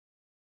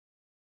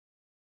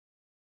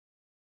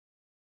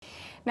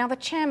Now, the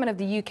chairman of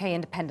the UK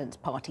Independence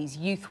Party's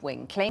youth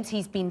wing claims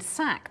he's been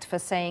sacked for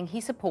saying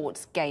he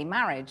supports gay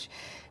marriage.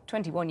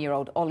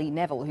 21-year-old Ollie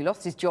Neville, who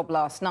lost his job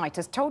last night,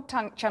 has told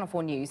Channel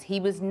 4 News he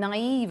was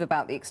naive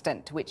about the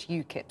extent to which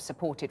UKIP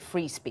supported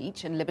free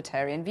speech and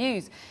libertarian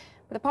views.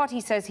 But the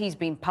party says he's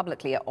been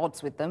publicly at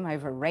odds with them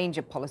over a range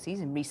of policies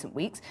in recent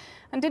weeks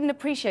and didn't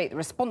appreciate the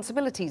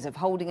responsibilities of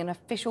holding an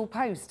official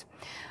post.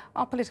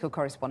 Our political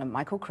correspondent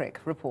Michael Crick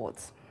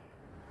reports.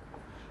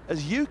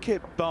 As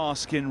UKIP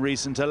bask in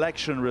recent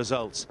election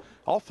results,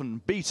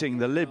 often beating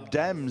the Lib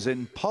Dems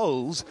in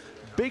polls,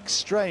 big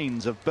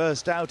strains have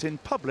burst out in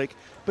public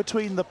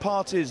between the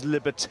party's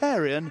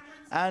libertarian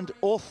and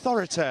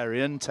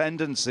authoritarian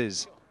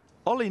tendencies.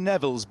 Ollie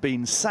Neville's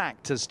been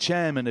sacked as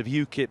chairman of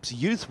UKIP's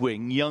youth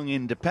wing, Young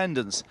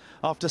Independence,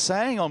 after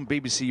saying on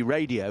BBC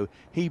Radio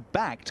he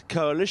backed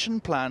coalition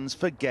plans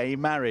for gay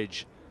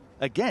marriage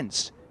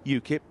against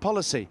UKIP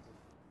policy.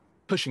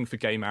 Pushing for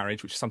gay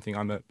marriage, which is something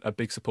I'm a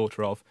big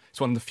supporter of, it's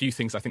one of the few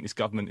things I think this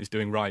government is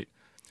doing right.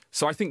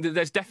 So I think that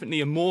there's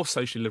definitely a more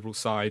socially liberal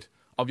side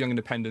of Young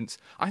Independence.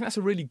 I think that's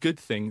a really good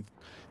thing.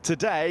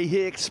 Today,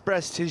 he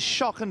expressed his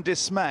shock and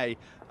dismay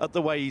at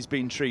the way he's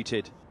been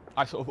treated.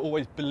 I sort of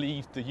always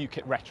believed the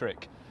UKIP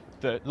rhetoric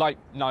that, like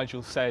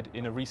Nigel said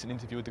in a recent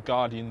interview with The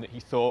Guardian, that he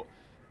thought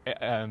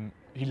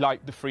he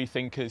liked the free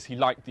thinkers, he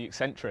liked the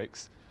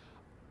eccentrics.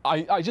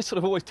 I just sort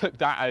of always took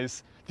that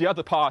as the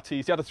other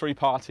parties, the other three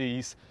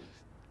parties,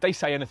 they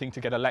say anything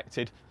to get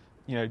elected.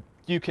 You know,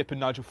 UKIP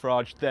and Nigel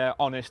Farage, they're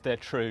honest, they're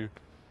true.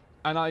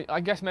 And I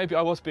guess maybe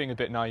I was being a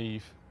bit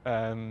naive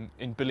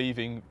in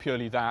believing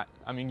purely that.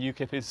 I mean,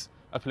 UKIP is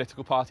a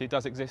political party. It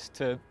does exist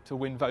to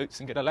win votes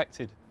and get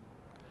elected.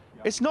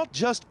 It's not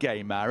just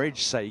gay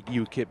marriage, say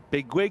UKIP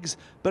bigwigs,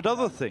 but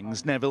other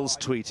things Neville's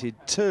tweeted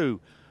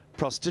too.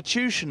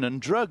 Prostitution and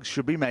drugs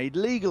should be made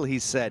legal, he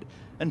said.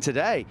 And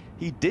today,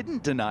 he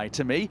didn't deny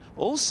to me,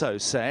 also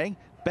saying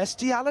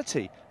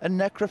bestiality and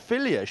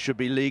necrophilia should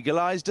be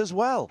legalised as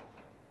well.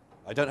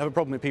 I don't have a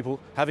problem with people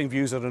having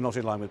views that are not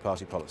in line with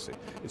party policy.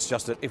 It's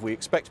just that if we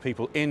expect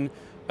people in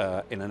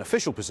an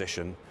official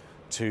position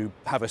to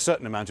have a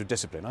certain amount of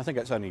discipline, I think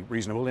that's only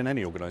reasonable in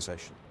any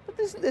organisation. But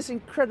isn't this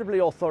incredibly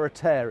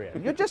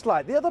authoritarian? You're just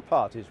like the other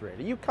parties,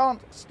 really. You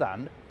can't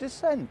stand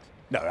dissent.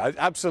 No,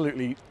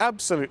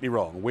 absolutely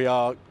wrong. We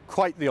are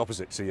quite the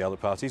opposite to the other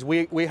parties.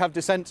 We have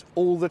dissent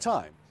all the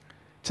time.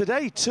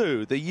 Today,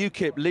 too, the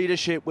UKIP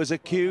leadership was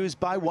accused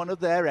by one of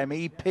their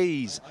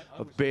MEPs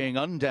of being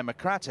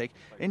undemocratic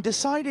in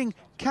deciding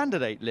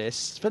candidate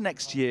lists for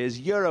next year's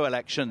Euro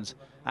elections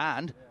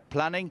and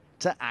planning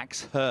to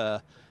axe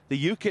her.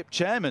 The UKIP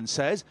chairman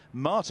says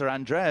Marta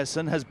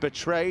Andreasen has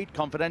betrayed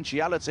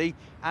confidentiality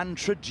and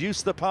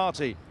traduced the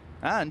party.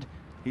 And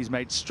he's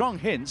made strong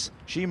hints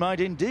she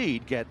might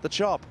indeed get the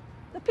chop.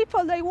 The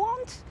people they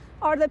want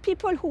are the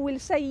people who will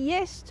say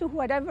yes to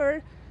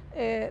whatever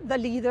the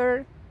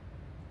leader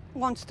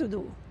wants to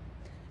do.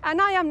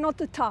 And I am not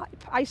the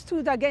type. I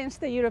stood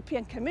against the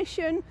European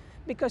Commission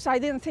because I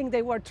didn't think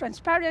they were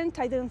transparent,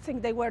 I didn't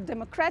think they were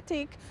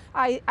democratic,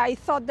 I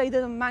thought they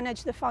didn't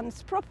manage the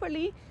funds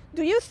properly.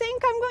 Do you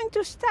think I'm going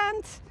to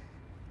stand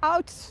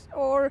out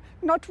or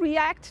not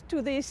react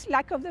to this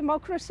lack of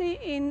democracy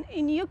in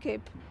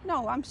UKIP?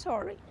 No, I'm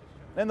sorry.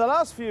 In the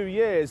last few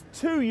years,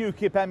 2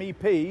 UKIP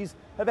MEPs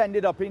have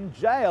ended up in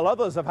jail.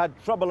 Others have had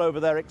trouble over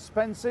their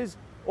expenses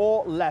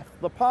or left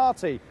the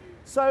party.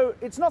 So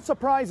it's not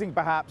surprising,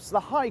 perhaps, the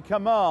High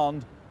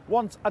Command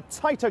wants a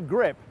tighter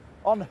grip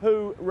on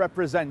who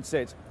represents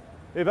it,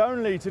 if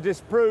only to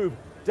disprove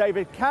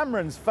David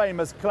Cameron's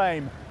famous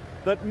claim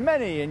that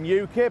many in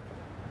UKIP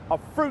are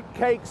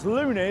fruitcakes,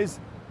 loonies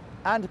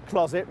and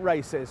closet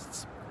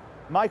racists.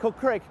 Michael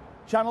Crick,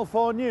 Channel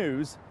 4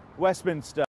 News, Westminster.